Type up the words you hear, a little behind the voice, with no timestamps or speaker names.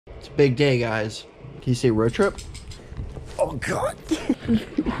It's a big day, guys. Can you say road trip? Oh, God.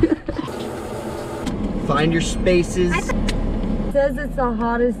 Find your spaces. It says it's the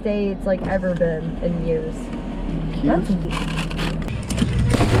hottest day it's like ever been in years. That's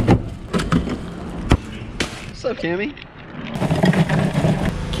What's up, Cammy?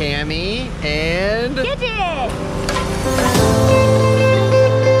 Cammy and... Gidget!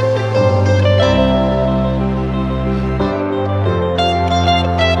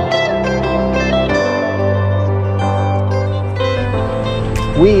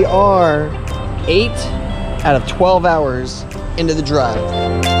 We are 8 out of 12 hours into the drive.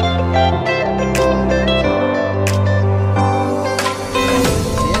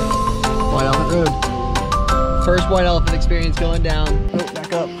 White Elephant Road. First White Elephant experience going down. Oh,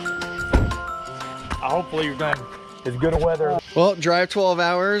 back up. Hopefully you're done as good a weather. Well, drive 12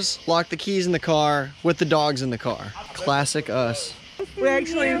 hours, lock the keys in the car with the dogs in the car. Classic us. We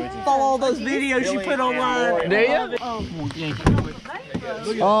actually follow those videos you put online. Do you?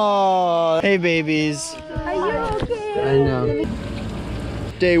 Oh, hey babies. Are you okay? I know.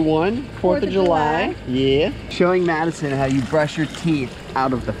 Day 1, 4th of July. Yeah. Showing Madison how you brush your teeth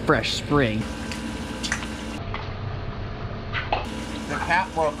out of the fresh spring. The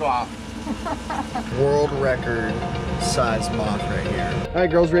cap broke off. World record size moth right here. All right,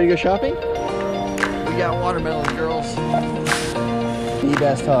 girls, ready to go shopping? We got watermelon, girls. The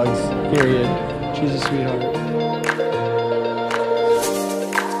best hugs, period. She's a sweetheart.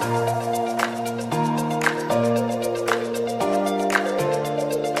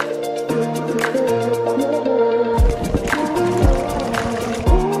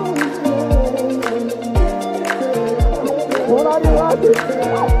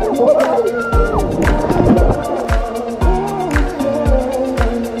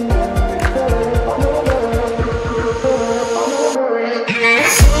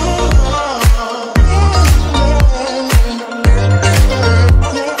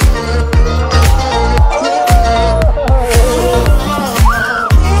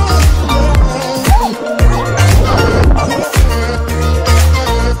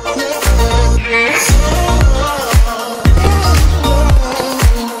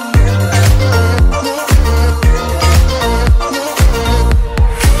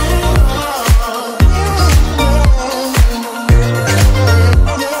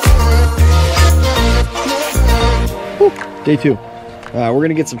 Day 2. We're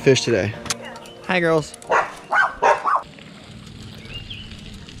gonna get some fish today. Hi, girls.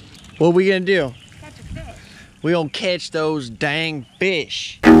 What are we gonna do? Catch a fish. We gonna catch those dang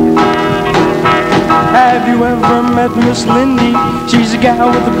fish. Have you ever met Miss Lindy? She's a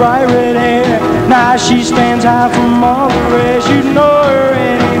gal with the bright red hair. Now she stands high from all the rest. You know her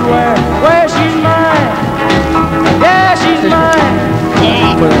anywhere. Well, she's mine. Yeah, she's mine.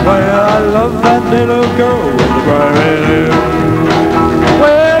 Well, I love that little girl with the bright red hair.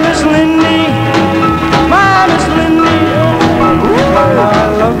 Well, Miss Lindy, my Miss Lindy. Well, I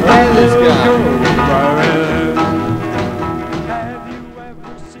love that little girl with the bright red hair. Have you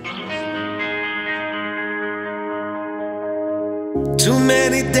ever seen? Too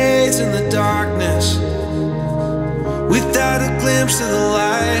many days in the darkness without a glimpse of the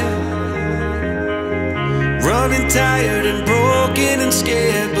light. Running tired and broken and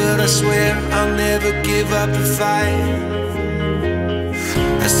scared, but I swear I'll never give up the fight.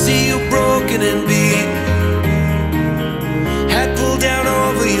 I see you broken and beat, head pulled down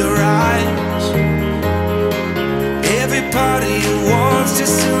over your eyes. Every part of you wants to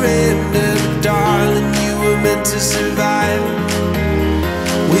surrender, but darling, you were meant to survive.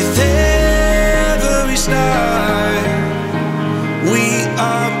 With every star, we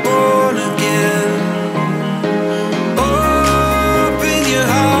are born again. Open your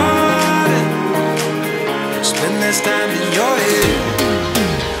heart and spend this time in your head.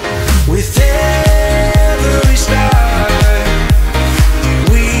 With every star,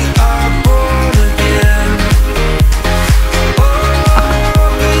 we are born again.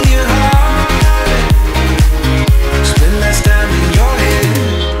 Open your heart and spend this time in your head.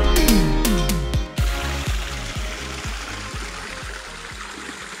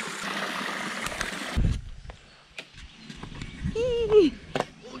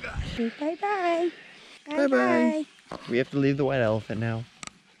 Bye-bye. Bye-bye. We have to leave the White Elephant now.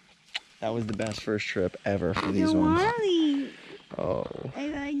 That was the best first trip ever for these ones. Leave. Oh. I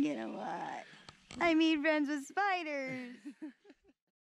like it a lot. I made friends with spiders.